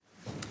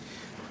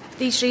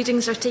These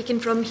readings are taken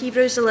from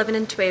Hebrews 11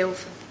 and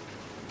 12.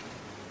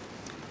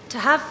 To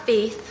have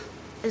faith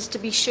is to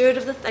be sure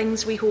of the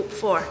things we hope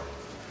for,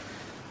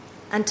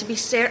 and to be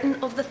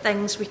certain of the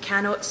things we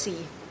cannot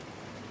see.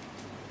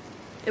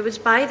 It was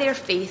by their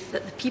faith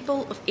that the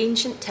people of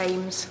ancient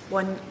times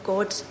won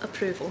God's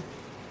approval.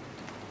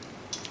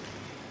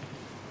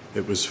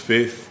 It was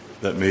faith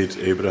that made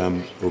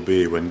Abraham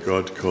obey when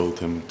God called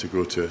him to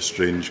go to a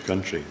strange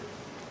country,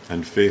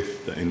 and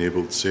faith that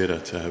enabled Sarah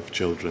to have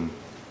children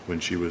when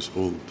she was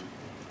old.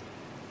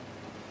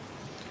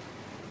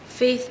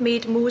 Faith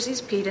made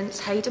Moses'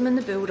 parents hide him in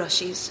the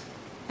bulrushes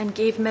and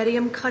gave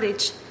Miriam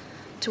courage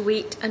to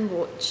wait and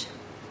watch.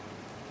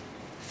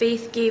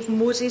 Faith gave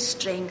Moses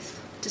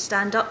strength to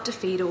stand up to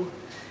Pharaoh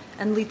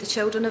and lead the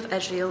children of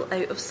Israel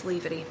out of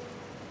slavery.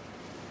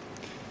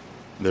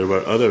 There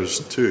were others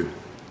too: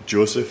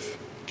 Joseph,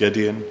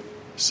 Gideon,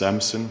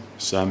 Samson,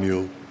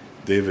 Samuel,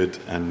 David,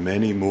 and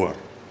many more.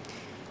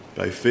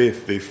 By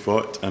faith they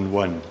fought and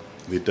won.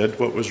 They did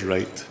what was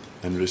right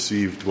and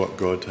received what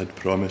God had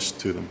promised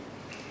to them.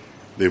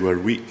 They were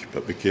weak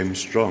but became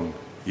strong,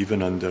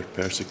 even under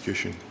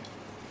persecution.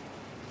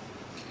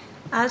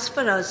 As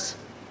for us,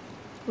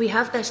 we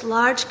have this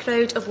large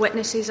crowd of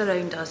witnesses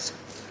around us.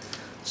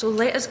 So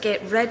let us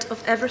get rid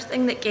of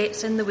everything that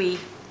gets in the way,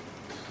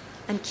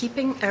 and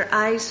keeping our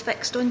eyes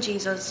fixed on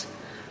Jesus,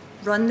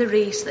 run the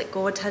race that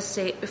God has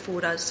set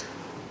before us.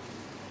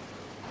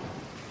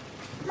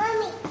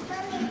 Mommy.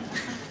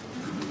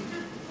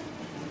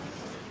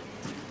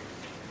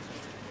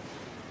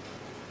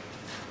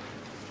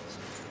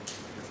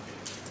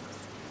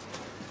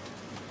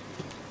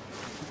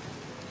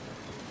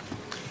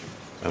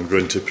 I'm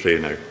going to pray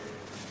now.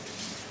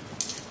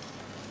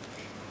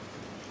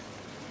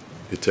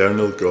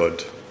 Eternal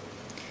God,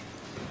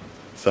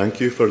 thank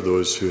you for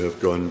those who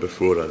have gone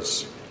before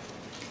us,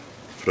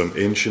 from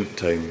ancient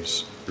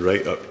times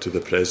right up to the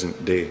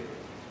present day.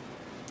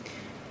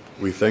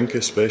 We think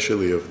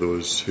especially of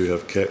those who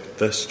have kept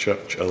this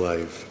church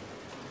alive,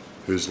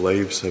 whose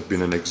lives have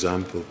been an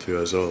example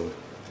to us all.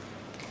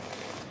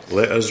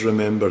 Let us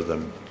remember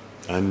them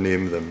and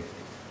name them,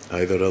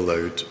 either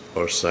aloud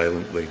or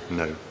silently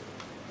now.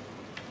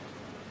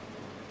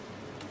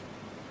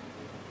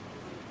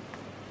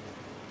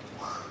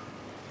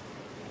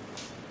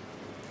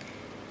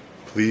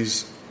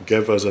 Please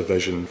give us a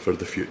vision for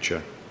the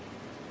future.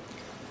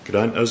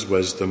 Grant us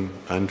wisdom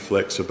and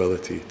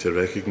flexibility to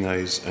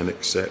recognise and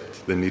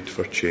accept the need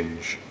for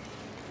change.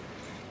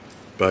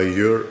 By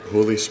your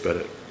Holy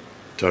Spirit,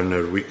 turn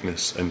our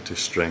weakness into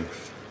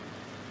strength.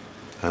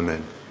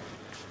 Amen.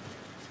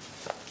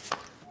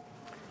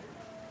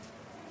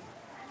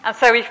 And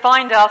so we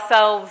find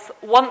ourselves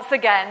once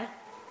again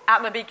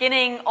at the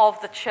beginning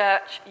of the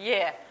church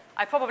year.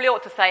 I probably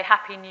ought to say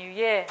Happy New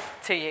Year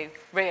to you,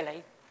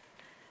 really.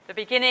 The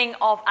beginning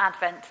of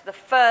Advent, the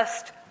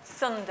first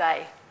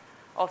Sunday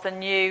of the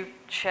new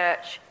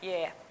church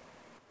year.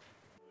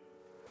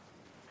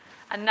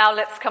 And now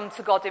let's come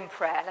to God in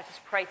prayer. Let us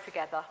pray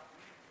together.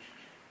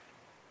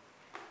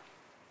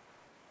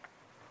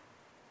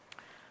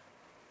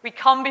 We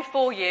come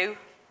before you,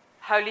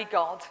 Holy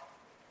God,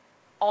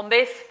 on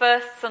this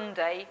first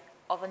Sunday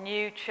of the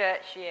new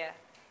church year.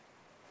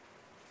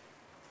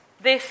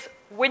 This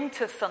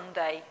winter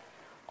Sunday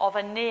of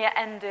a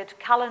near-ended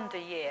calendar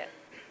year.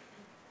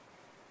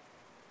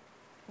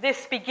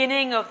 This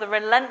beginning of the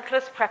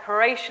relentless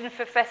preparation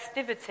for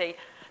festivity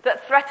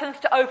that threatens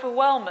to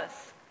overwhelm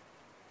us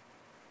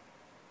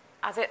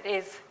as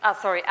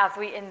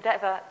we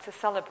endeavour to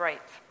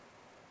celebrate.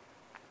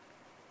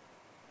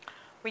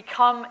 We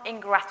come in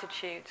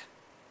gratitude.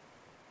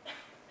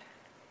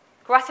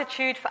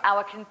 Gratitude for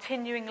our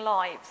continuing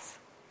lives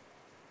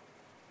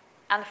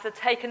and for the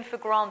taken for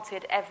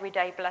granted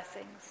everyday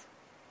blessings.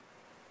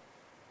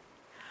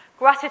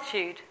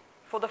 Gratitude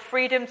for the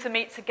freedom to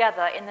meet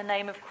together in the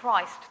name of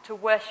Christ to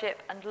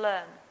worship and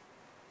learn.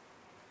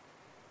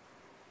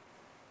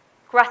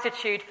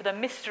 Gratitude for the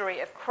mystery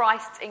of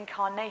Christ's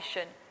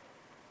incarnation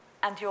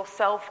and your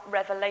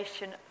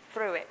self-revelation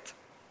through it.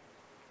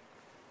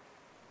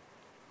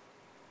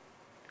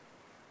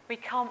 We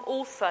come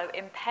also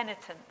in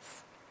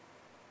penitence.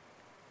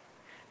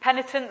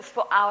 Penitence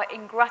for our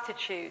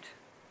ingratitude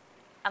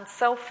and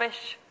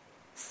selfish,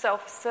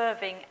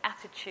 self-serving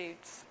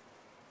attitudes.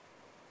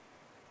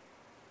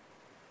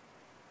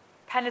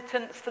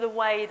 Penitence for the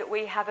way that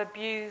we have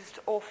abused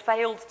or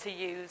failed to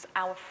use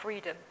our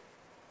freedom.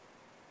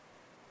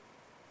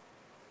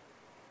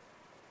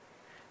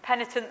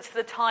 Penitence for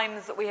the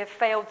times that we have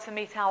failed to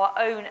meet our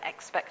own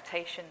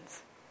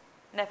expectations,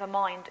 never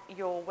mind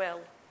your will.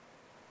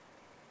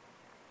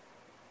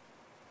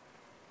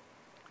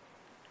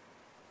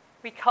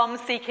 We come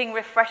seeking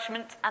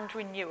refreshment and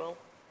renewal.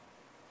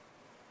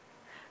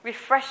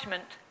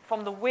 Refreshment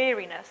from the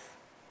weariness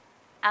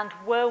and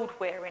world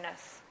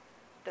weariness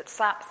that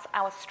saps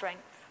our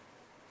strength.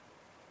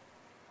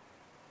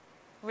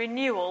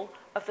 Renewal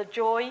of the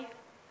joy,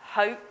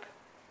 hope,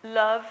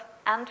 love,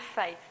 and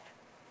faith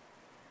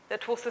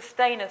that will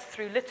sustain us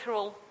through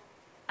literal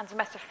and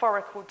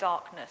metaphorical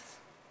darkness.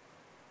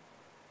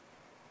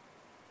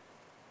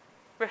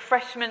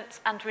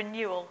 refreshment and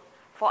renewal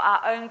for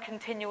our own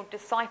continual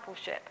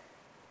discipleship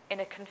in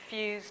a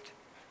confused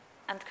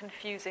and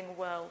confusing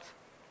world.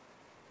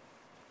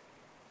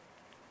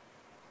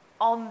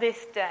 On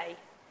this day,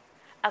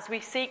 as we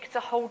seek to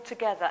hold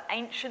together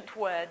ancient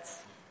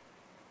words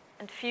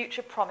and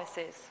future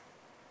promises,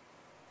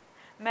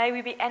 may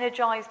we be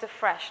energized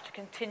afresh to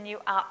continue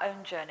our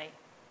own journey.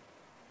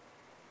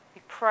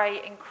 We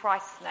pray in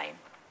Christ's name.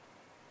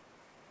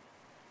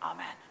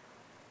 Amen.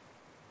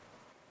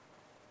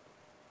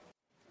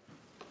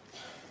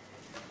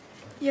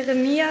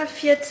 Jeremia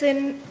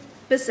 14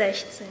 bis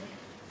 16.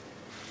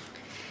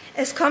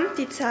 Es kommt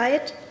die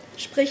Zeit,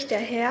 spricht der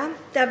Herr,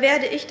 da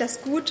werde ich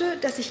das Gute,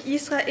 das ich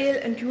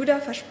Israel und Juda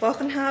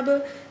versprochen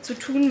habe, zu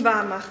tun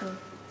wahrmachen.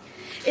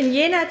 In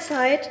jener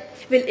Zeit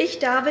will ich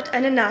David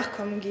einen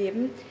Nachkommen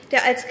geben,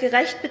 der als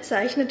gerecht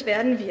bezeichnet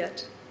werden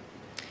wird.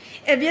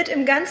 Er wird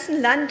im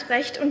ganzen Land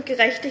Recht und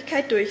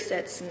Gerechtigkeit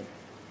durchsetzen.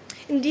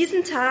 In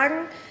diesen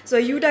Tagen soll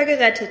Juda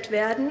gerettet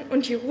werden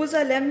und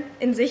Jerusalem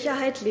in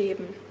Sicherheit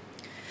leben.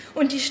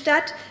 Und die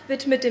Stadt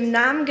wird mit dem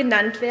Namen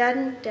genannt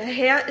werden, der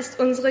Herr ist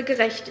unsere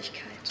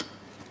Gerechtigkeit.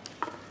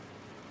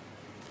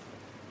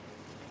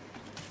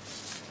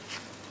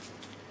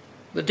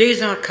 The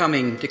days are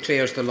coming,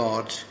 declares the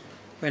Lord,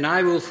 when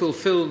I will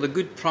fulfill the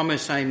good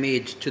promise I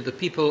made to the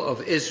people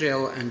of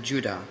Israel and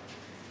Judah.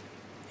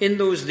 In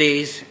those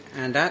days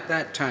and at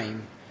that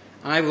time,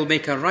 I will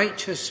make a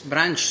righteous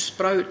branch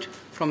sprout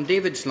from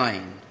David's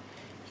line.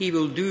 He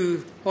will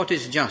do what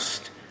is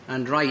just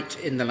and right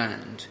in the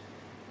land.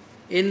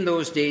 In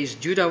those days,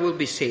 Judah will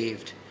be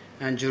saved,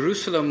 and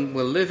Jerusalem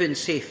will live in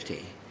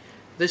safety.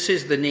 This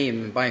is the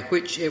name by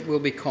which it will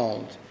be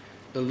called,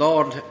 the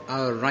Lord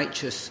our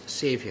righteous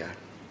Saviour.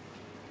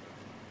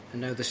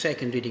 And now the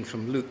second reading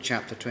from Luke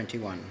chapter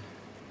 21.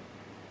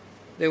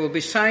 There will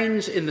be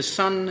signs in the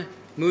sun,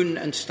 moon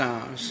and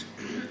stars.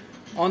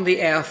 On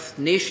the earth,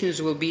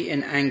 nations will be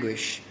in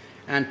anguish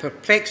and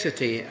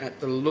perplexity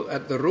at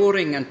the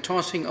roaring and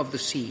tossing of the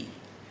sea.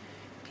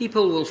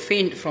 People will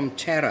faint from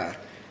terror,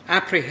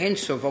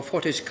 apprehensive of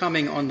what is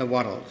coming on the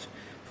world,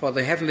 for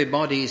the heavenly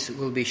bodies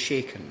will be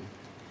shaken.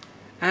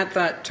 At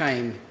that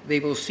time they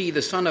will see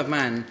the Son of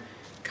Man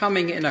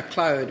coming in a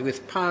cloud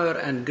with power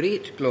and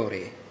great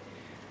glory.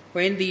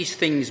 When these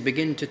things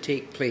begin to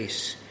take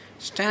place,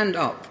 stand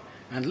up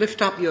and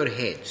lift up your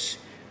heads,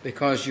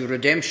 because your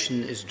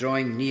redemption is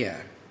drawing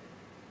near.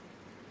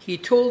 He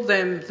told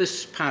them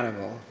this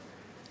parable: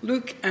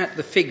 Look at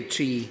the fig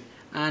tree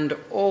and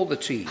all the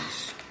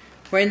trees.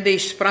 When they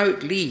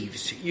sprout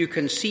leaves, you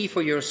can see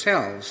for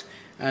yourselves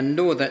and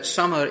know that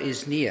summer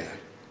is near.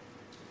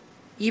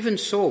 Even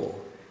so,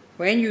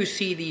 when you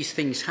see these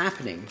things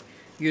happening,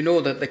 you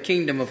know that the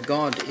kingdom of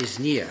God is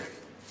near.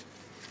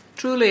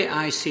 Truly,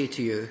 I say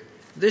to you,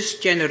 this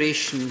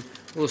generation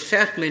will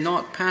certainly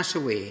not pass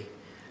away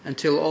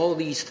until all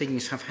these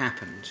things have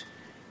happened.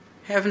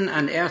 Heaven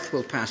and earth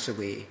will pass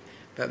away,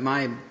 but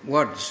my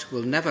words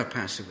will never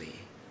pass away.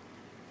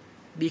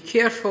 Be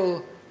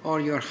careful, or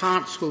your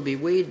hearts will be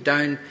weighed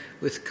down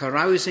with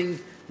carousing,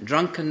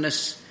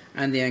 drunkenness,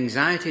 and the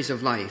anxieties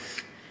of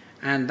life,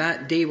 and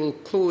that day will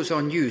close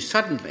on you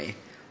suddenly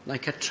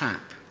like a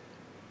trap.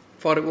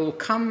 For it will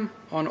come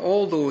on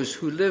all those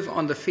who live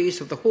on the face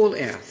of the whole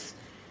earth.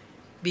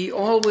 Be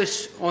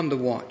always on the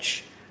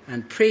watch,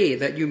 and pray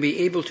that you may be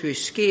able to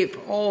escape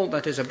all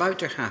that is about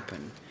to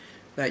happen,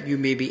 that you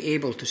may be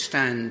able to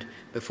stand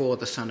before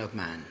the Son of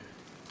Man.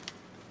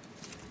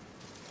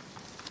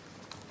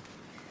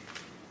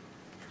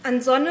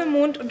 An Sonne,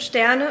 Mond und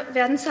Sterne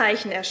werden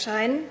Zeichen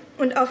erscheinen,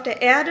 und auf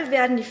der Erde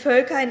werden die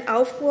Völker in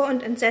Aufruhr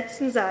und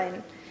Entsetzen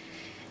sein,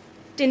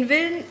 den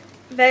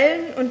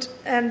Wellen und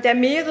der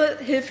Meere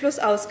hilflos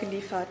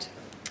ausgeliefert.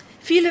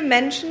 Viele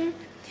Menschen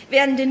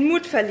werden den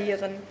Mut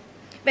verlieren,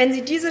 wenn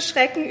sie diese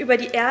Schrecken über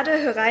die Erde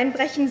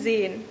hereinbrechen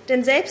sehen,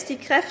 denn selbst die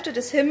Kräfte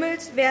des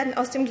Himmels werden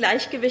aus dem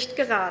Gleichgewicht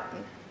geraten.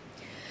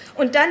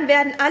 Und dann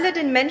werden alle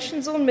den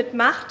Menschensohn mit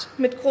Macht,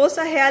 mit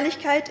großer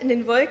Herrlichkeit in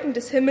den Wolken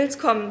des Himmels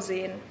kommen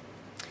sehen.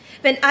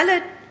 Wenn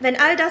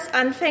all das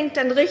anfängt,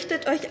 dann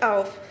richtet euch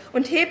auf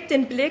und hebt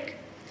den Blick,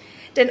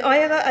 denn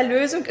eure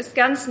Erlösung ist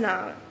ganz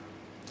nahe.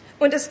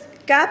 Und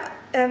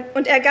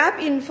er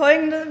gab ihnen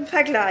folgenden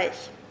Vergleich.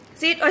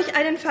 Seht euch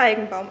einen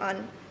Feigenbaum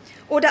an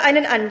oder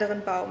einen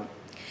anderen Baum.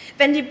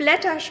 Wenn die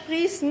Blätter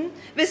sprießen,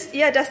 wisst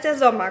ihr, dass der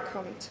Sommer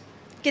kommt.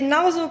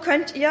 Genauso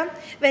könnt ihr,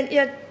 wenn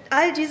ihr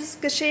all dieses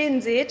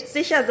Geschehen seht,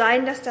 sicher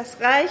sein, dass das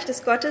Reich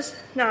des Gottes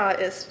nahe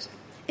ist.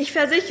 Ich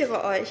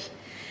versichere euch,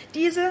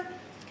 diese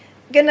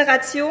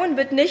Generation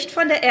wird nicht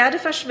von der Erde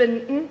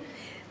verschwinden,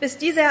 bis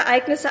diese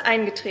Ereignisse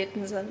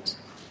eingetreten sind.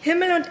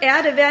 Himmel und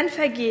Erde werden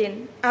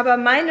vergehen, aber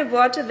meine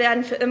Worte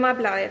werden für immer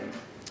bleiben.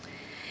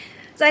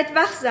 Seid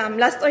wachsam,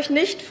 lasst euch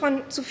nicht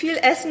von zu viel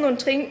Essen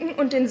und Trinken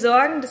und den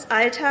Sorgen des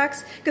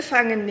Alltags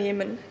gefangen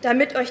nehmen,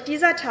 damit euch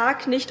dieser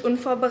Tag nicht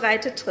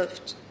unvorbereitet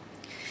trifft.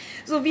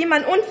 So wie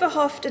man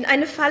unverhofft in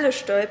eine Falle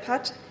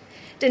stolpert,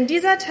 denn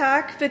dieser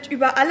Tag wird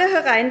über alle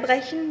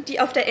hereinbrechen, die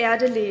auf der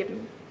Erde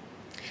leben.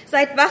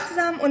 Seid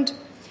wachsam und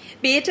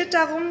betet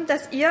darum,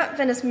 dass ihr,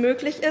 wenn es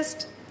möglich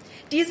ist,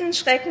 diesen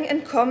Schrecken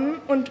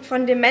entkommen und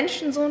von dem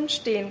Menschensohn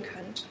stehen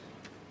könnt.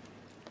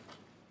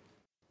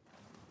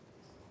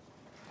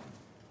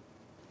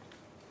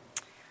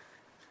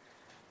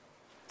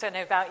 I don't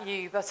know about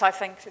you, but I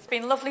think it's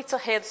been lovely to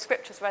hear the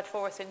scriptures read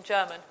for us in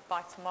German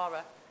by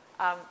Tamara.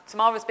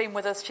 Tamara's been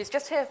with us. She's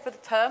just here for the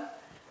term.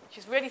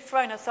 She's really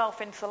thrown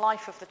herself into the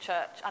life of the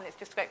church, and it's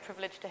just a great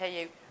privilege to hear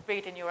you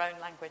read in your own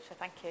language, so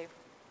thank you.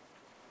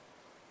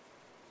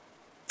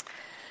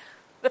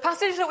 The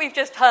passage that we've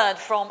just heard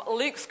from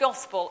Luke's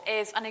Gospel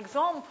is an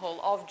example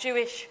of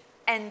Jewish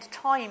end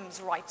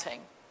times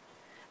writing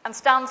and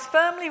stands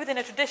firmly within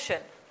a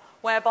tradition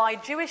whereby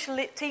Jewish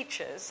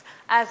teachers,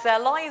 as their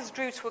lives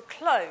drew to a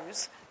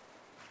close,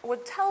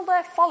 would tell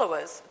their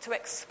followers to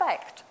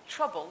expect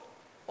trouble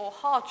or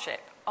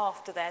hardship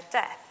after their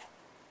death.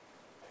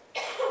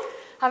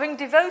 Having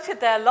devoted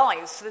their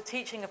lives to the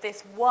teaching of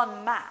this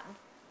one man,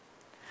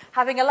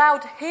 having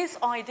allowed his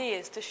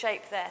ideas to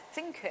shape their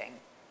thinking,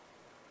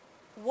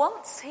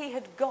 once he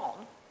had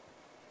gone,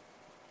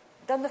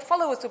 then the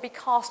followers would be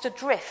cast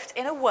adrift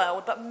in a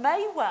world that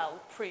may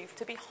well prove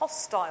to be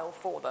hostile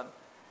for them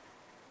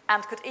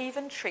and could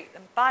even treat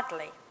them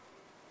badly.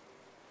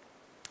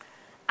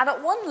 And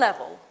at one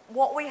level,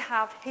 what we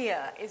have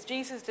here is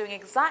Jesus doing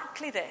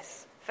exactly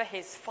this for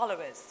his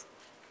followers,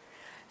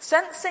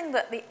 sensing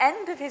that the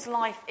end of his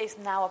life is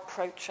now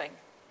approaching,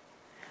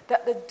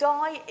 that the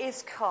die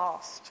is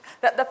cast,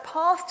 that the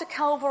path to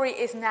Calvary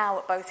is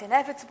now both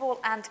inevitable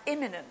and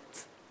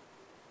imminent.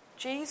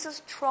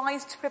 Jesus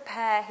tries to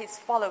prepare his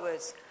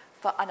followers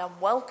for an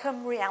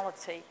unwelcome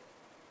reality.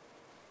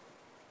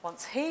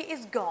 Once he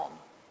is gone,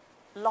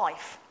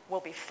 life will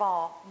be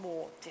far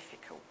more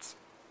difficult.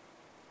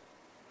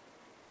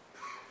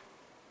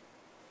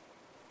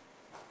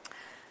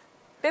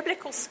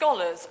 Biblical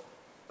scholars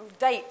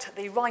date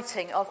the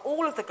writing of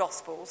all of the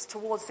Gospels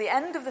towards the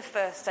end of the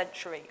 1st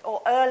century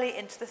or early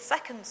into the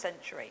 2nd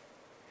century,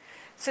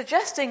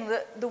 suggesting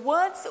that the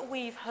words that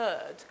we've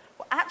heard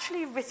were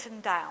actually written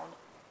down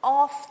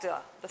after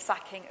the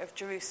sacking of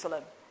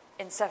Jerusalem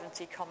in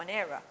 70 Common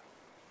Era.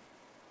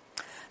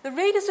 The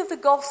readers of the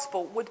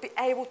Gospel would be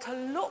able to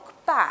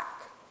look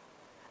back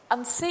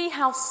and see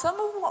how some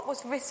of what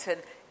was written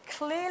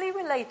clearly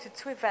related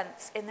to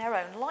events in their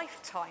own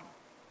lifetime.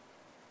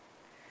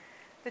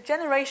 The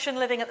generation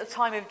living at the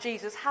time of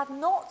Jesus had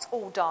not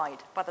all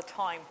died by the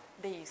time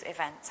these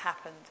events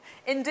happened.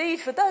 Indeed,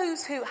 for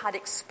those who had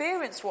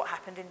experienced what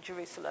happened in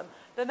Jerusalem,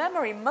 the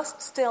memory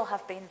must still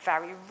have been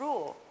very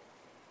raw.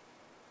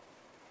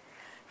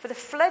 For the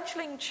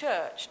fledgling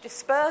church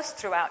dispersed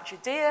throughout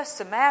Judea,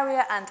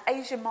 Samaria, and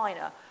Asia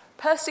Minor,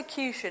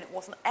 persecution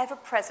was an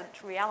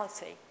ever-present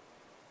reality.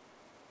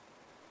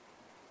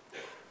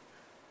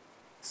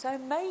 So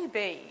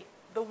maybe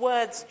the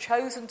words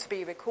chosen to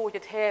be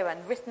recorded here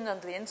and written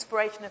under the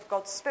inspiration of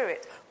God's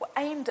Spirit were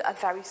aimed at a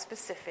very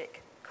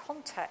specific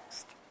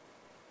context.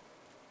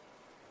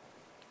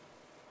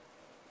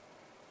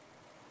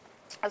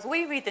 As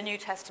we read the New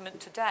Testament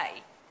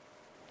today,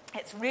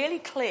 it's really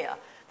clear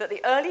that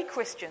the early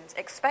Christians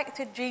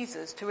expected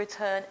Jesus to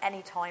return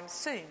anytime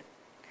soon,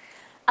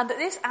 and that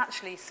this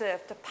actually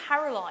served to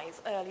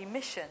paralyse early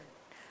mission.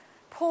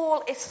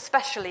 Paul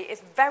especially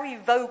is very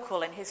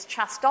vocal in his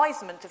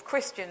chastisement of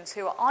Christians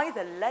who are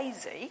either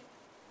lazy,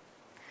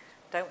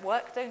 don't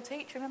work, don't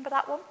teach, remember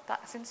that one?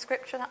 That's in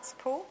Scripture, that's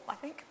Paul, I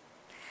think.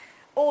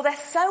 Or they're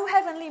so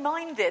heavenly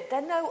minded,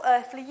 they're no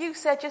earthly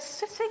use, they're just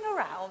sitting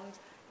around,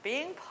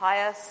 being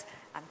pious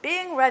and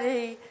being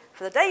ready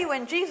for the day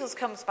when Jesus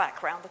comes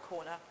back round the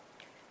corner,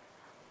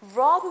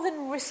 rather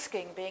than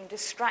risking being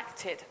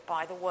distracted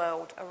by the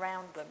world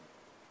around them.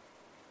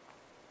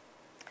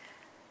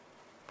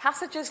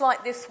 Passages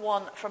like this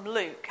one from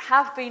Luke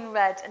have been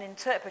read and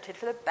interpreted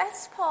for the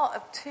best part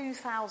of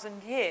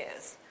 2,000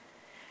 years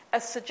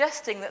as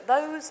suggesting that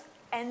those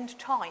end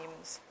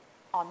times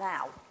are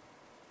now,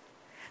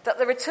 that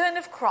the return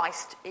of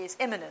Christ is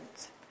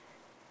imminent.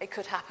 It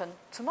could happen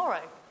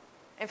tomorrow.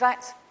 In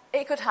fact,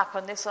 it could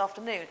happen this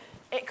afternoon.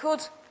 It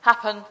could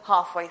happen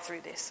halfway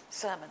through this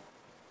sermon.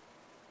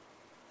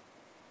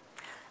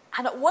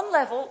 And at one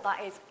level,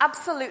 that is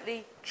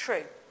absolutely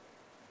true.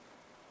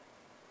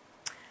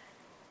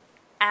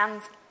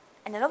 And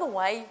in another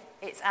way,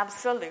 it's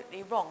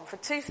absolutely wrong. For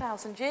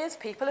 2,000 years,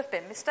 people have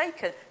been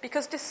mistaken,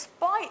 because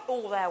despite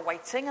all their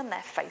waiting and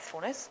their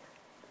faithfulness,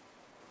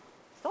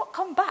 he's not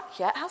come back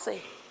yet, has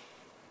he?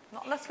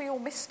 Not unless we all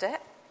missed it.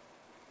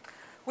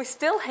 We're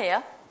still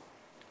here.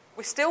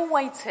 We're still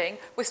waiting.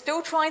 We're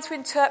still trying to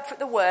interpret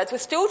the words. We're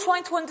still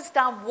trying to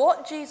understand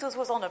what Jesus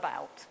was on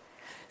about.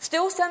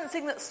 Still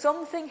sensing that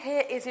something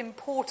here is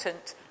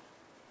important,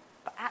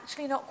 but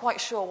actually not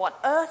quite sure what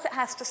on earth it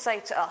has to say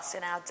to us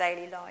in our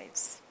daily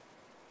lives.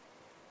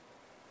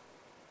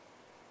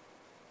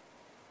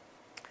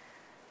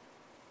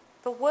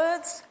 The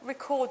words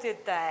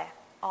recorded there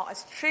are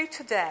as true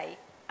today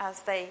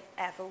as they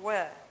ever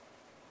were.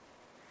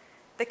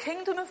 The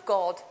kingdom of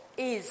God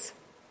is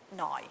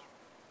nigh,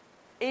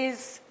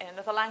 is, in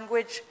another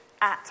language,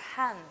 at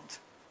hand.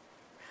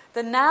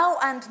 The now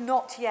and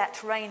not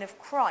yet reign of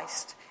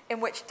Christ, in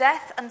which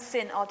death and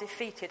sin are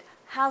defeated,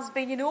 has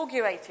been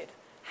inaugurated,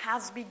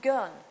 has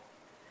begun,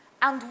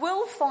 and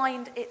will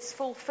find its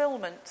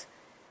fulfillment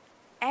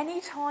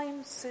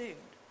anytime soon.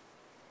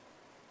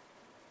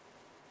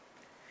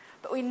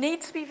 But we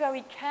need to be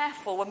very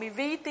careful when we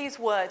read these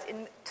words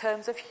in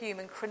terms of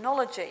human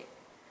chronology.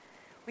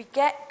 We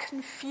get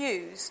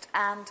confused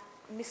and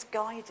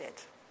misguided.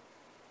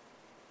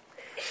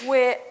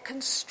 We're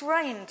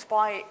constrained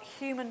by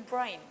human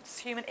brains,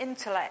 human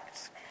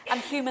intellect,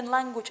 and human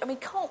language, and we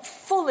can't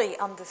fully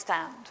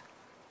understand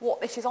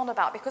what this is on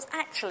about, because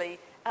actually,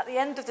 at the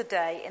end of the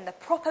day, in the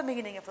proper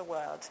meaning of the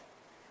word,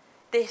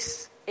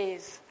 this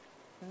is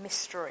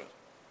mystery.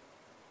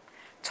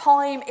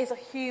 Time is a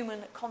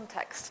human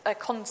context,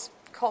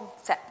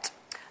 concept,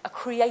 a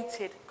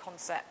created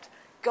concept.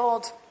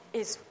 God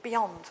is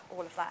beyond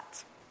all of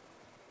that.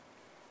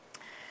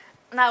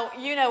 Now,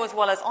 you know as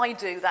well as I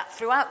do that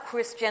throughout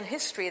Christian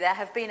history there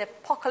have been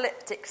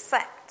apocalyptic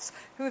sects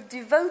who have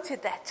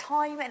devoted their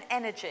time and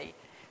energy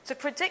to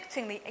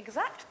predicting the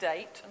exact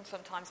date, and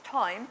sometimes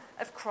time,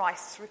 of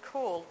Christ's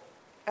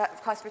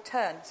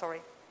return.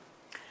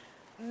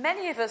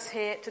 Many of us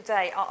here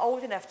today are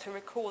old enough to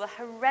recall the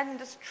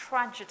horrendous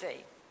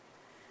tragedy,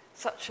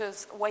 such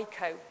as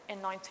Waco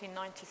in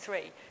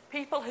 1993.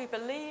 People who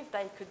believed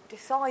they could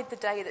decide the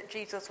day that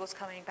Jesus was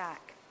coming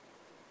back.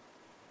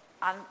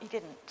 And he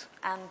didn't.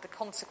 And the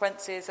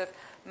consequences of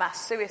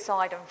mass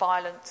suicide and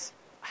violence,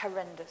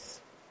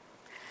 horrendous.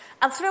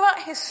 And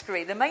throughout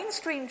history, the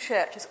mainstream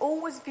church has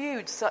always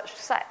viewed such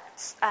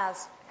sects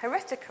as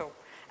heretical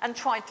and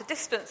tried to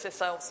distance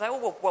themselves. Say,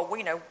 oh, well,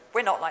 we know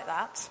we're not like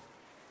that.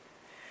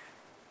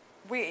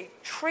 We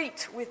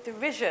treat with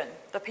derision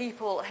the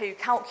people who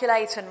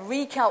calculate and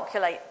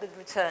recalculate the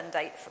return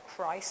date for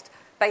Christ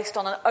based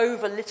on an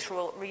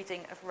over-literal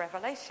reading of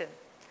Revelation.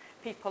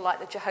 People like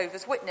the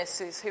Jehovah's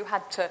Witnesses who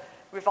had to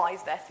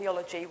revise their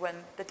theology when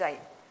the date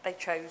they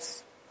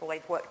chose or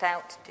they'd worked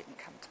out didn't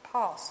come to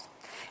pass.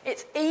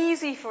 It's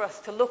easy for us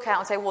to look out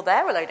and say, well,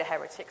 they're a load of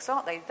heretics,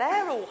 aren't they?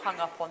 They're all hung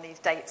up on these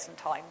dates and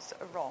times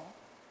that are wrong.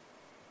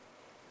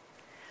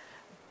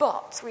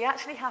 But we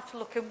actually have to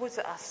look inwards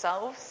at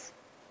ourselves,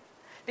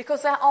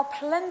 because there are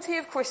plenty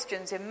of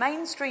Christians in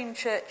mainstream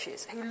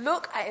churches who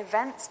look at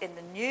events in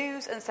the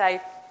news and say,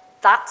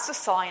 that's a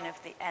sign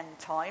of the end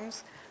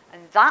times,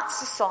 and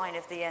that's a sign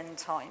of the end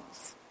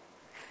times.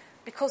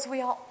 Because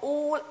we are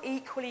all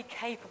equally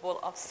capable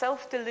of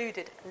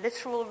self-deluded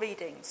literal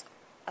readings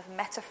of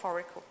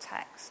metaphorical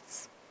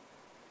texts.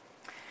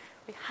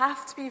 We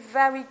have to be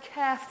very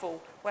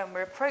careful when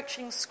we're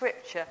approaching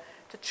Scripture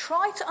to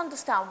try to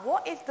understand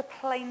what is the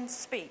plain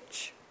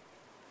speech,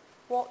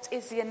 what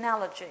is the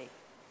analogy,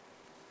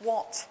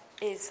 what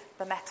is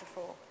the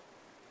metaphor.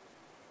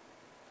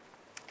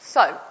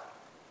 So,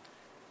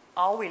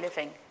 are we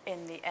living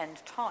in the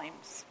end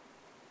times?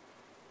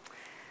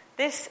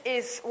 This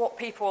is what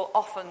people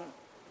often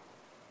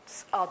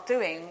are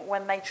doing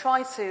when they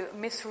try to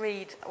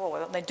misread,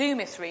 or they do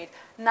misread,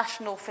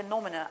 national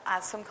phenomena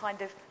as some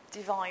kind of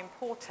divine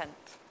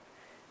portent.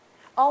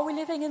 Are we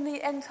living in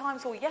the end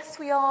times? Well, yes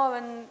we are,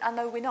 and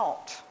no we're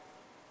not.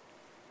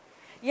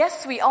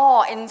 Yes we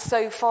are,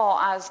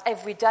 insofar as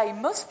every day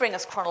must bring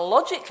us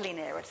chronologically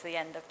nearer to the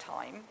end of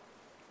time.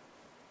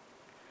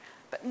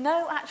 But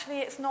no, actually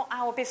it's not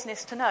our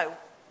business to know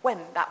when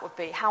that would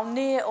be, how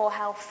near or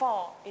how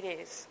far it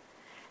is.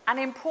 And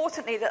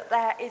importantly, that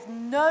there is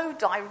no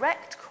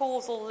direct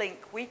causal link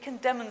we can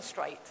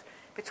demonstrate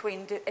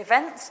between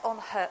events on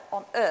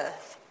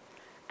Earth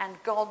and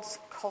God's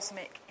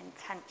cosmic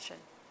intention.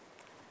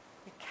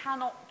 We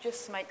cannot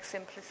just make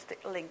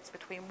simplistic links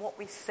between what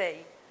we see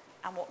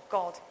and what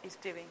God is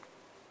doing.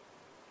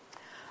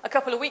 A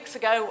couple of weeks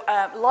ago,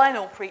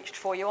 Lionel preached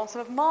for you on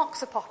some of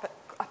Mark's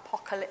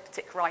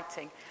apocalyptic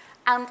writing.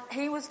 And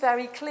he was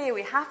very clear.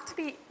 We have to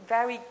be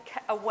very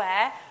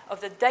aware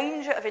of the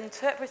danger of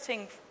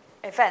interpreting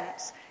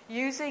events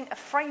using a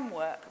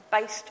framework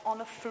based on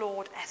a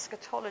flawed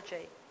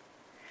eschatology.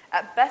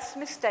 At best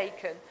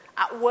mistaken,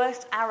 at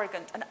worst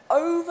arrogant, an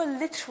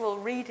over-literal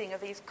reading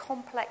of these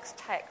complex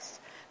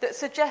texts that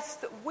suggests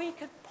that we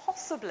could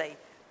possibly,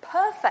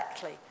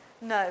 perfectly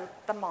know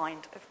the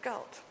mind of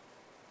God.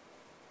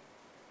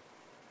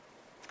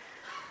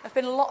 There's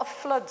been a lot of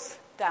floods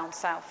down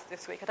south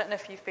this week. I don't know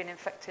if you've been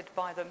infected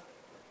by them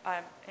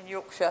in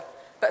Yorkshire,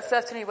 but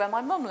certainly where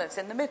my mum lives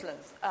in the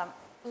Midlands, a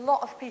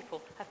lot of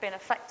people have been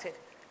affected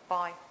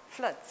by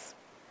floods.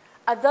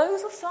 Are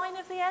those a sign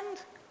of the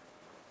end?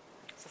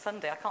 It's a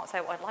Sunday, I can't say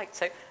what I'd like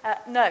to.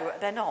 No,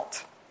 they're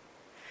not.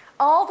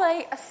 Are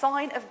they a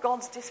sign of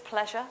God's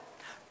displeasure,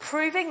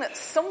 proving that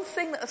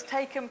something that has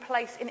taken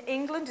place in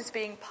England is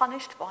being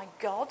punished by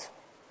God?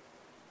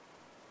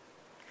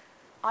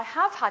 I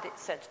have had it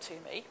said to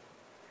me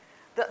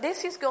that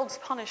this is God's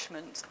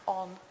punishment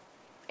on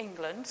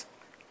England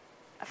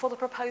for the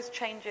proposed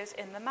changes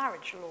in the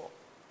marriage law.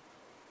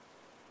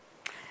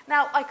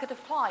 Now, I could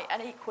apply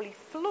an equally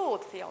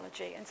flawed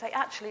theology and say,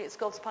 actually, it's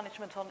God's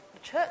punishment on the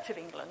Church of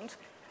England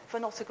for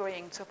not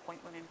agreeing to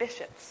appoint women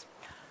bishops.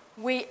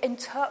 We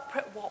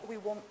interpret what we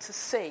want to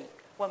see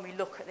when we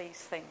look at these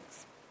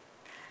things.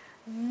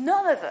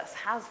 None of us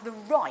has the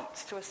right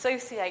to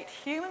associate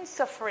human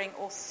suffering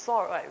or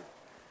sorrow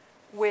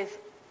with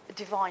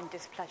divine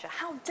displeasure.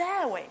 How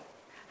dare we?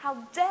 How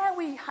dare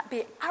we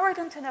be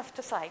arrogant enough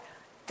to say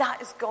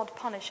that is God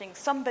punishing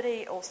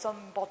somebody or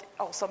somebody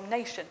or some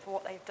nation for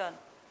what they've done?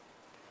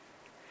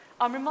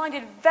 I'm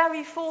reminded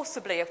very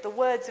forcibly of the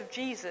words of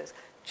Jesus,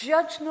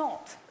 "Judge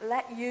not,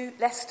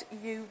 lest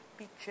you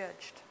be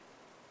judged."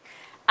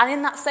 And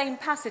in that same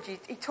passage,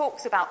 he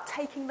talks about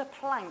taking the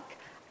plank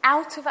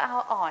out of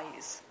our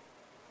eyes,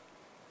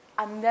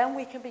 and then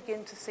we can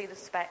begin to see the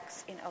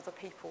specks in other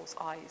people's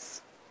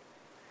eyes.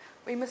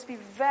 We must be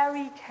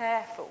very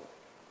careful,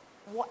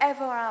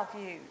 whatever our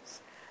views,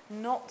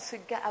 not to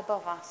get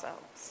above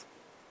ourselves.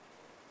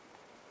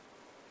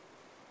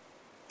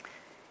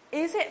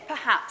 Is it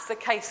perhaps the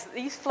case that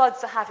these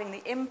floods are having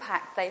the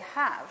impact they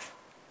have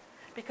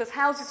because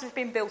houses have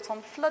been built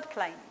on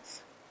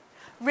floodplains?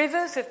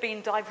 Rivers have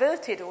been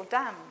diverted or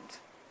dammed.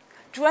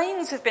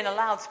 Drains have been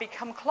allowed to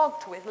become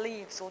clogged with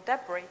leaves or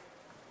debris.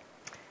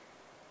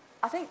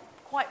 I think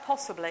quite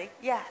possibly,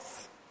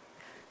 yes.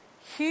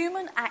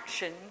 Human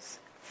actions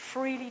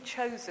freely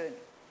chosen,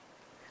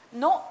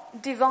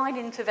 not divine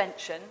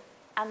intervention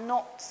and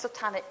not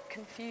satanic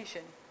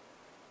confusion.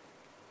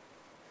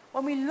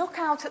 When we look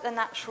out at the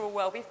natural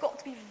world, we've got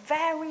to be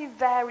very,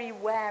 very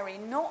wary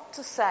not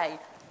to say,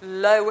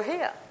 low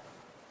here,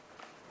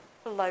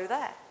 low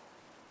there.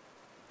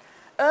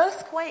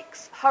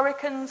 Earthquakes,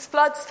 hurricanes,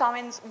 floods,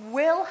 famines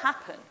will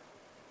happen.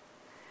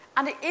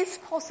 And it is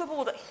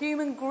possible that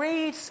human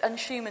greed and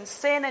human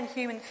sin and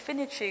human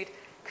finitude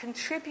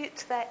contribute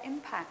to their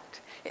impact.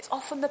 It's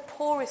often the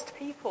poorest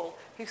people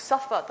who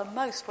suffer the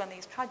most when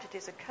these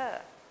tragedies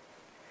occur.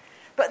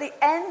 But the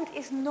end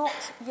is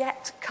not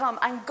yet come,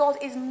 and God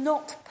is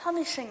not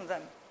punishing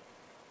them.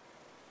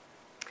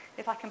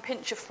 If I can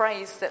pinch a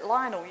phrase that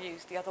Lionel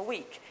used the other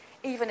week,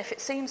 even if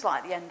it seems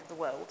like the end of the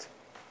world,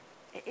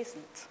 it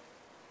isn't.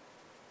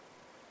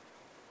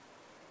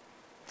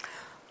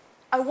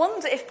 I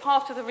wonder if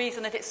part of the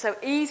reason that it's so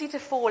easy to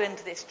fall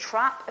into this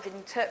trap of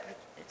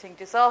interpreting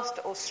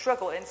disaster or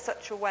struggle in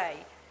such a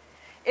way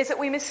is that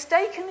we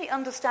mistakenly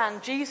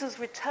understand Jesus'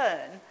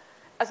 return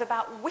as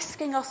about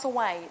whisking us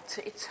away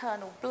to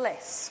eternal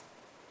bliss,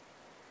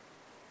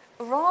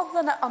 rather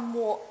than a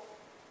more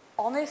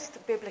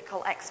honest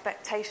biblical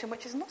expectation,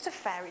 which is not a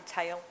fairy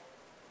tale,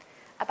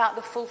 about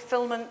the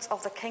fulfillment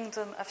of the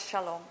kingdom of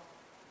Shalom,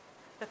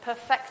 the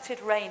perfected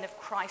reign of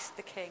Christ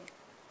the King.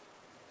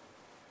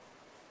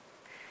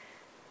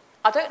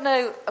 I don't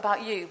know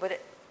about you, but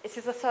it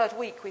is the third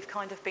week we've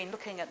kind of been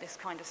looking at this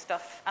kind of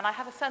stuff, and I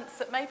have a sense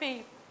that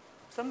maybe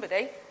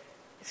somebody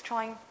is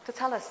trying to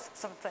tell us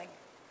something.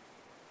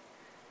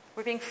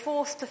 We're being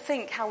forced to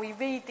think how we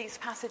read these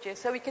passages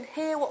so we can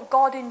hear what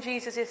God in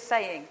Jesus is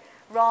saying,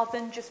 rather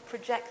than just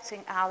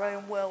projecting our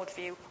own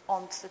worldview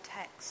onto the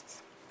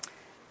texts.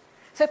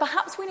 So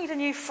perhaps we need a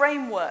new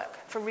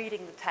framework for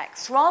reading the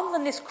text, rather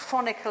than this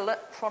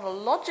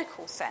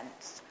chronological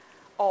sense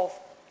of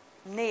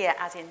near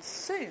as in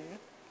soon,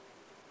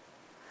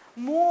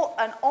 more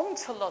an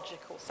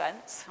ontological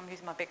sense, I'm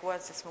using my big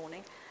words this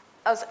morning,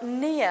 as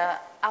near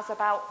as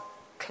about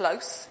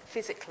close,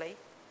 physically,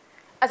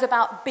 as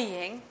about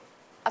being,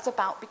 as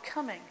about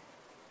becoming.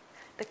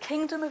 The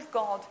kingdom of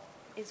God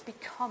is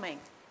becoming.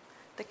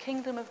 The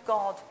kingdom of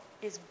God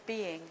is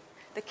being.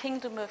 The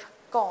kingdom of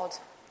God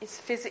is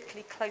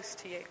physically close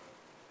to you.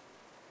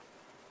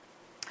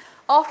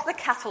 After the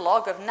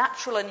catalogue of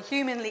natural and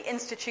humanly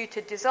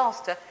instituted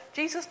disaster,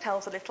 Jesus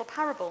tells a little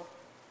parable.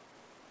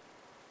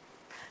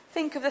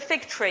 Think of the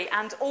fig tree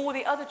and all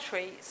the other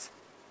trees.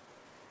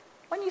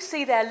 When you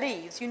see their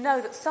leaves, you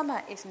know that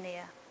summer is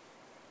near.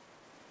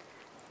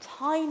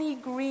 Tiny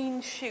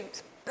green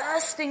shoots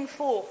bursting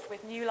forth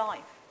with new life,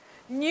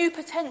 new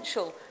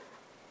potential,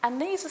 and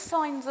these are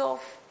signs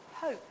of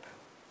hope,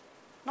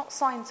 not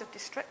signs of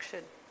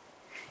destruction.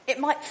 It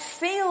might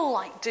feel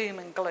like doom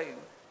and gloom,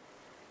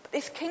 but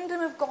this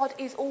kingdom of God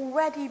is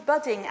already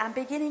budding and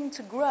beginning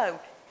to grow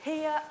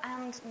here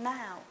and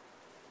now.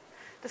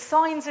 The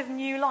signs of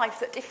new life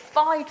that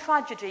defy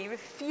tragedy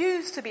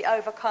refuse to be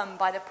overcome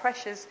by the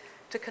pressures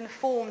to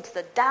conform to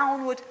the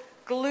downward,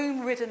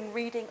 gloom-ridden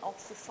reading of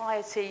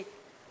society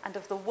and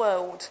of the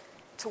world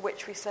to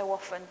which we so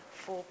often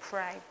fall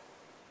prey.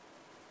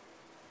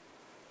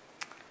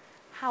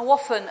 How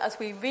often, as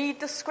we read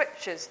the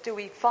scriptures, do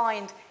we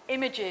find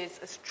images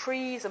as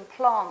trees and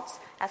plants,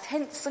 as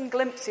hints and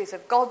glimpses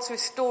of God's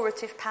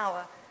restorative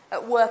power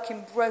at work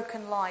in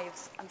broken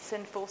lives and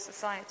sinful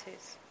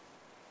societies?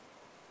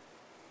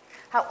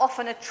 How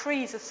often are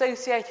trees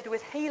associated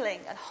with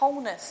healing and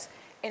wholeness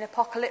in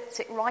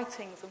apocalyptic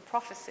writings and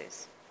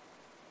prophecies?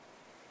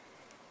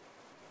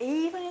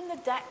 Even in the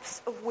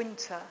depths of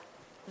winter,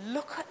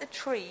 look at the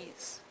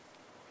trees,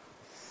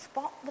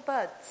 spot the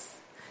buds,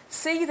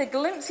 see the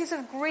glimpses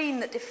of green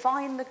that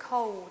define the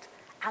cold,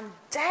 and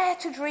dare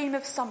to dream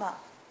of summer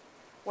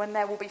when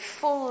there will be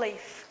full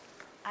leaf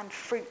and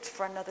fruit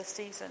for another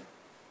season.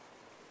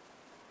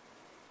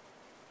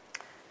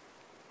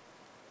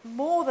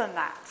 More than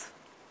that,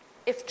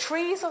 if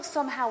trees are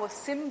somehow a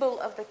symbol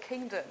of the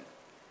kingdom,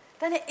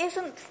 then it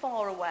isn't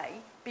far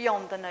away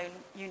beyond the known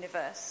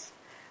universe,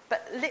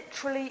 but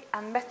literally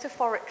and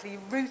metaphorically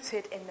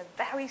rooted in the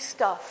very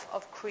stuff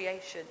of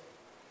creation.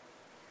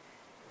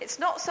 It's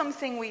not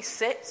something we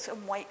sit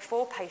and wait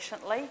for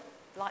patiently,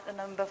 like the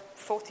number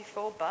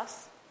 44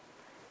 bus,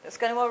 that's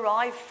going to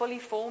arrive fully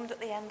formed at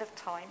the end of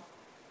time.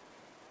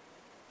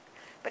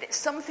 But it's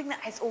something that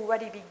has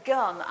already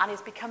begun and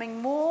is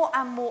becoming more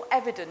and more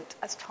evident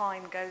as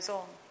time goes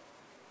on.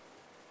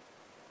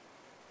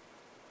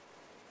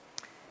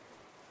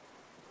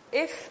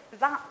 If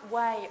that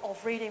way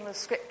of reading the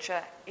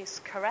scripture is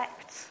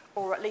correct,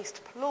 or at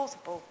least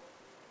plausible,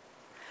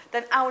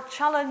 then our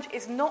challenge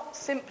is not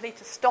simply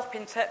to stop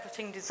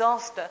interpreting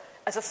disaster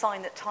as a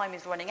sign that time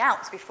is running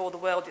out before the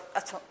world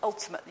is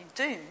ultimately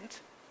doomed,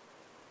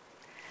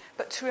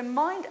 but to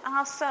remind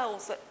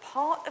ourselves that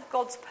part of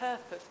God's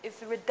purpose is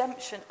the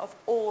redemption of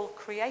all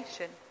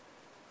creation.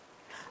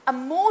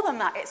 And more than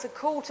that, it's a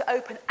call to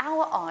open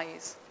our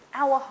eyes,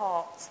 our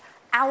hearts,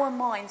 our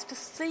minds to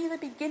see the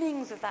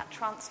beginnings of that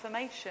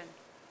transformation.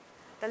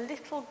 The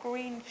little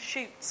green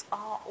shoots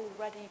are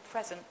already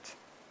present.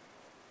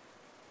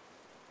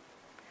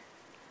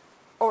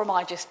 Or am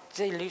I just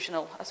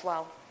delusional as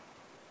well?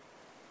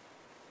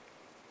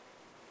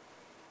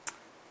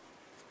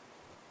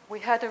 We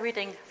heard a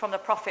reading from the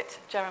prophet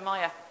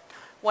Jeremiah.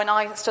 When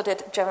I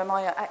studied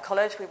Jeremiah at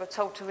college, we were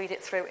told to read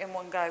it through in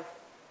one go.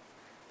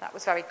 That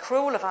was very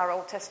cruel of our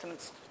Old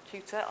Testament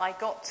tutor. I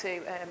got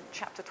to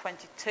chapter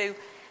 22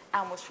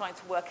 and was trying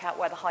to work out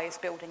where the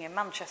highest building in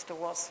Manchester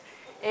was.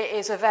 It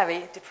is a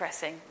very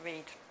depressing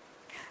read.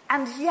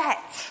 And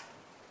yet,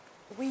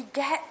 we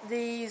get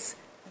these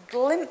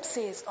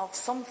glimpses of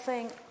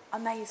something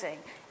amazing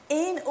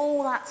in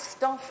all that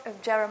stuff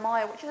of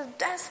Jeremiah, which is a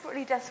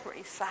desperately,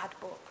 desperately sad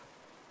book.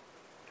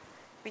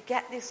 We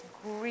get this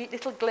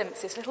little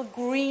glimpse, this little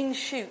green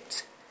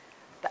shoot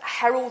that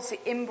heralds the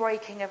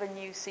inbreaking of a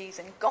new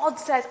season. God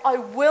says, I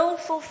will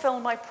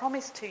fulfill my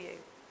promise to you.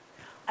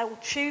 I will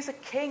choose a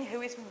king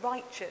who is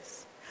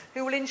righteous,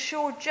 who will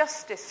ensure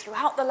justice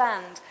throughout the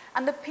land,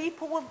 and the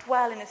people will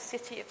dwell in a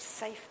city of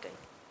safety.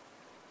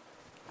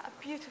 Isn't that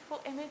a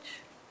beautiful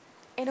image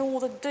in all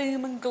the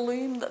doom and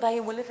gloom that they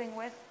were living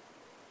with?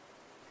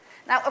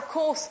 Now, of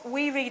course,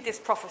 we read this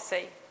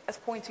prophecy as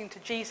pointing to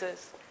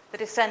Jesus, the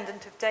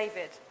descendant of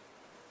David.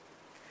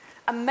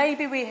 And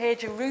maybe we hear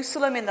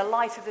Jerusalem in the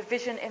light of the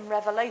vision in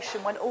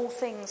Revelation when all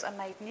things are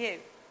made new.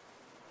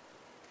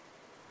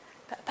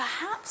 But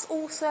perhaps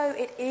also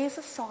it is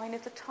a sign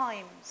of the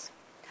times.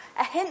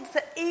 A hint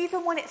that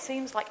even when it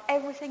seems like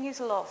everything is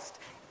lost,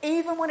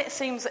 even when it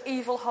seems that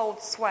evil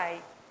holds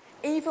sway,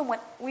 even when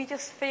we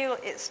just feel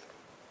it's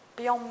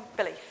beyond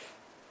belief,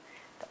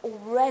 that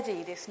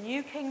already this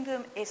new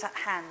kingdom is at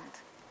hand.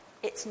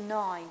 It's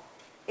nigh.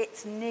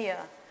 It's near.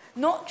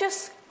 Not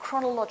just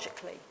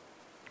chronologically,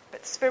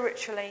 but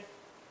spiritually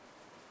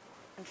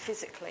and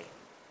physically.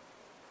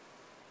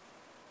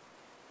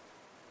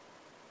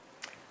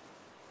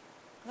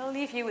 I'm going to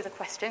leave you with a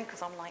question,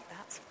 because I'm like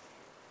that.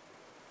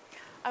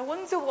 I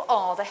wonder what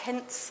are the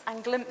hints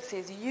and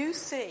glimpses you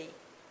see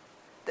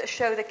that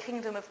show the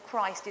kingdom of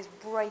Christ is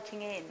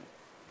breaking in,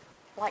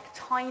 like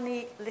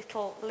tiny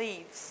little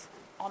leaves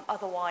on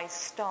otherwise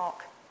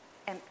stark,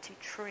 empty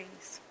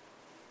trees.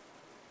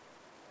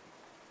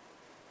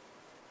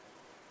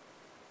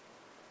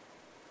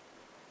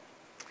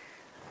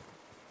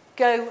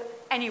 Go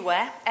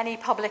anywhere, any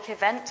public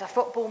event, a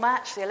football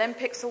match, the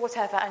Olympics or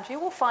whatever, and you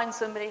will find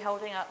somebody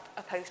holding up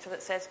a poster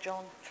that says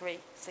John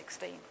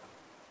 3:16.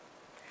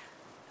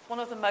 It's one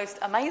of the most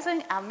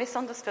amazing and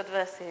misunderstood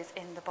verses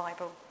in the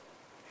Bible.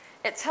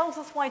 It tells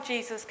us why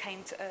Jesus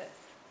came to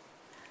earth,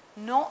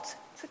 not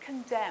to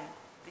condemn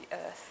the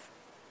earth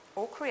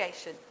or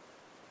creation,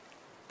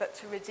 but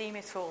to redeem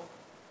it all.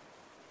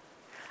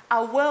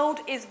 Our world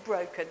is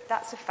broken,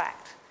 that's a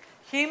fact.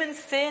 Human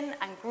sin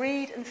and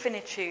greed and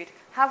finitude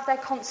have their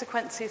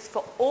consequences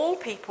for all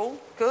people,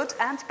 good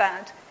and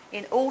bad,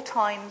 in all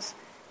times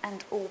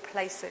and all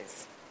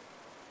places.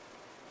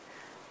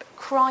 But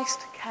Christ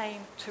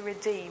came to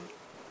redeem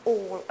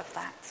all of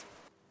that.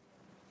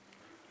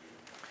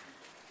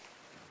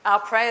 Our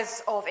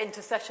prayers of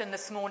intercession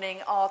this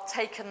morning are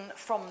taken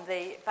from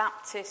the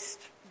Baptist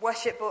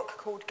worship book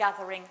called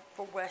Gathering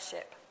for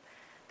Worship.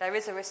 There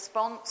is a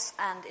response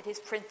and it is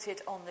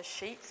printed on the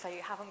sheet, so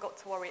you haven't got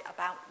to worry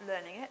about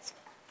learning it.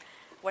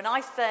 When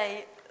I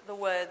say the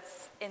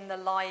words, in the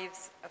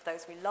lives of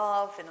those we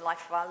love, in the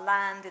life of our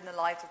land, in the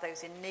lives of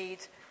those in need,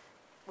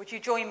 would you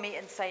join me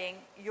in saying,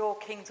 your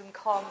kingdom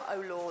come,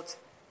 O Lord,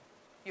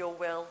 your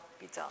will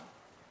be done.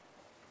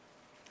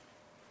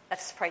 Let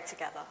us pray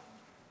together.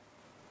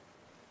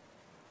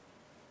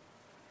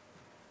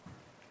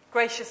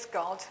 Gracious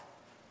God,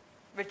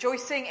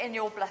 rejoicing in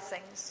your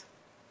blessings,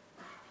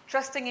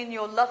 trusting in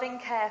your loving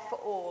care for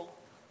all,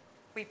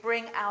 we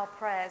bring our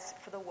prayers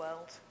for the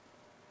world.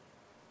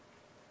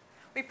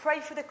 We pray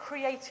for the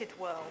created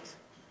world,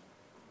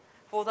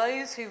 for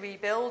those who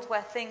rebuild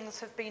where things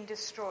have been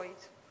destroyed,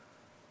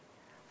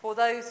 for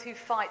those who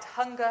fight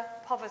hunger,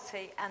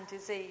 poverty and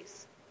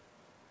disease,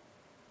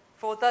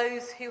 for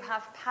those who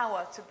have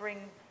power to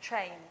bring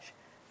change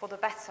for the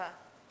better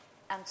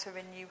and to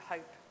renew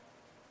hope.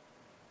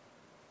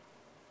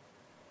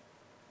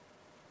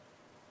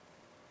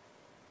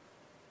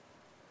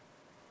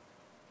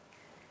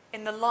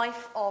 In the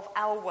life of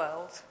our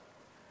world,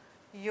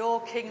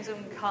 your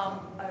kingdom come,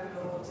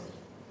 O Lord,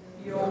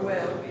 your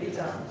will be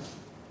done.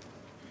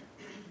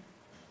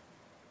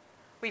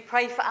 We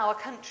pray for our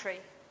country,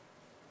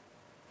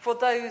 for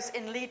those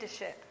in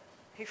leadership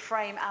who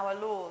frame our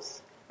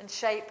laws and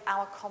shape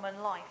our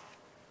common life,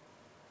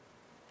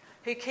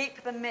 who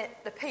keep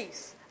the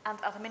peace and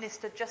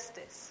administer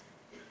justice,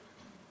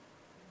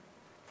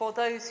 for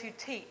those who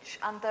teach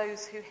and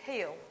those who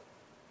heal,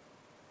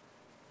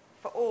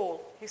 for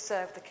all who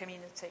serve the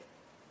community.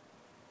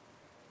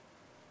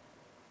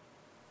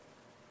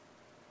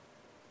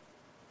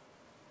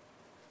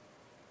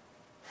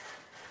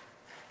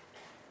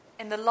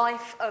 In the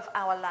life of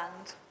our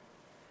land,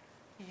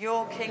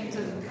 your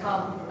kingdom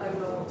come, O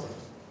Lord,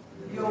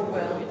 your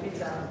will be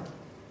done.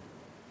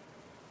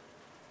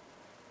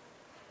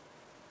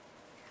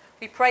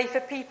 We pray for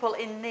people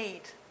in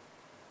need,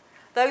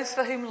 those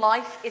for whom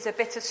life is a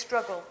bitter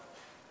struggle,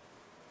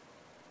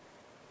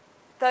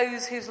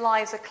 those whose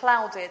lives are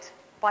clouded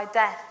by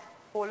death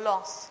or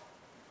loss,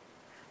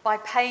 by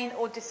pain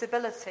or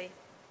disability,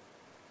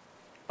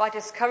 by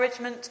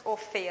discouragement or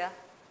fear,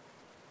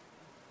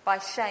 by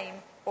shame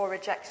or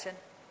rejection.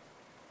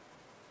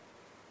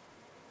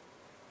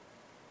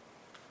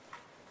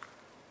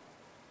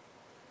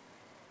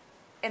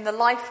 In the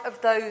life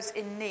of those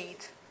in need,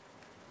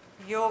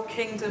 your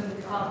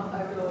kingdom come,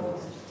 O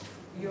Lord,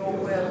 your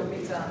will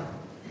be done.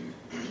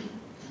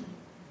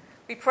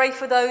 We pray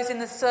for those in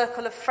the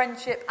circle of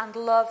friendship and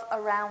love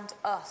around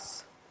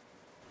us.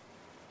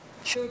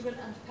 Children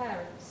and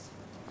parents,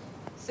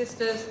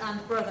 sisters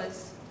and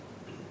brothers,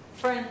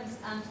 friends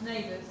and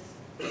neighbours.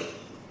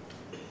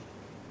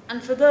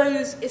 And for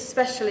those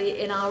especially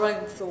in our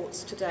own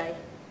thoughts today.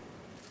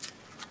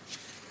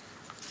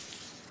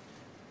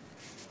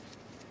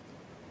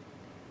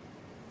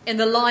 In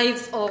the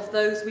lives of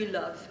those we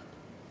love,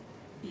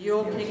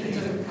 your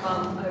kingdom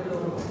come, O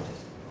Lord,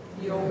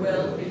 your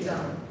will be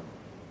done.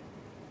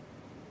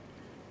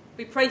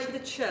 We pray for the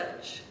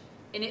church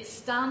in its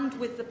stand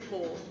with the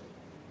poor,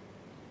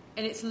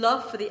 in its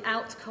love for the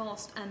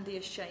outcast and the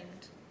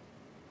ashamed,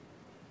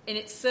 in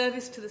its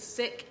service to the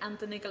sick and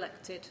the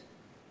neglected,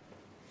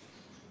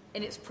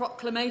 in its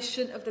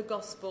proclamation of the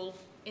gospel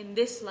in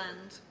this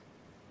land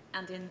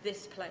and in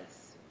this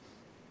place.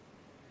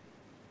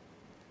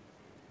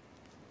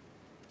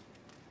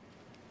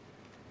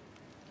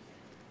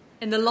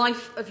 In the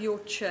life of your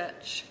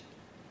church,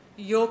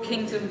 your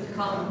kingdom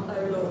come,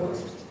 O Lord,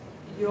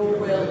 your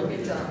will be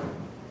done.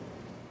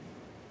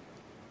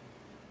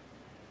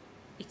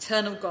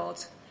 Eternal God,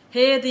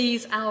 hear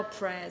these our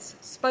prayers,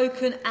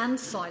 spoken and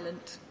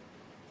silent,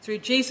 through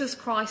Jesus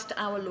Christ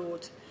our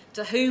Lord,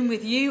 to whom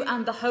with you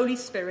and the Holy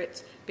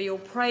Spirit be all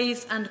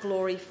praise and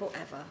glory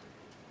forever.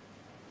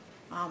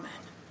 Amen.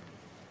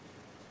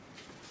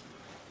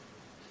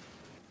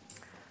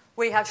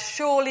 We have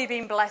surely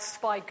been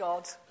blessed by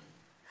God,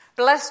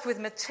 blessed with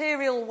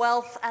material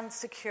wealth and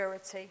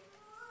security,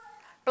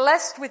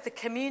 blessed with the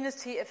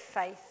community of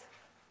faith,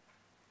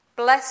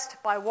 blessed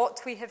by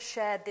what we have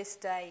shared this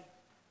day.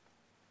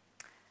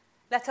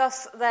 Let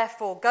us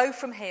therefore go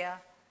from here,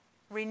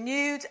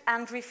 renewed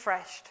and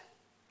refreshed,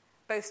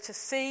 both to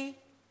see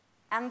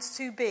and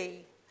to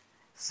be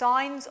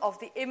signs of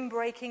the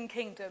inbreaking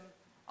kingdom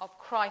of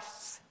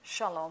Christ's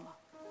shalom.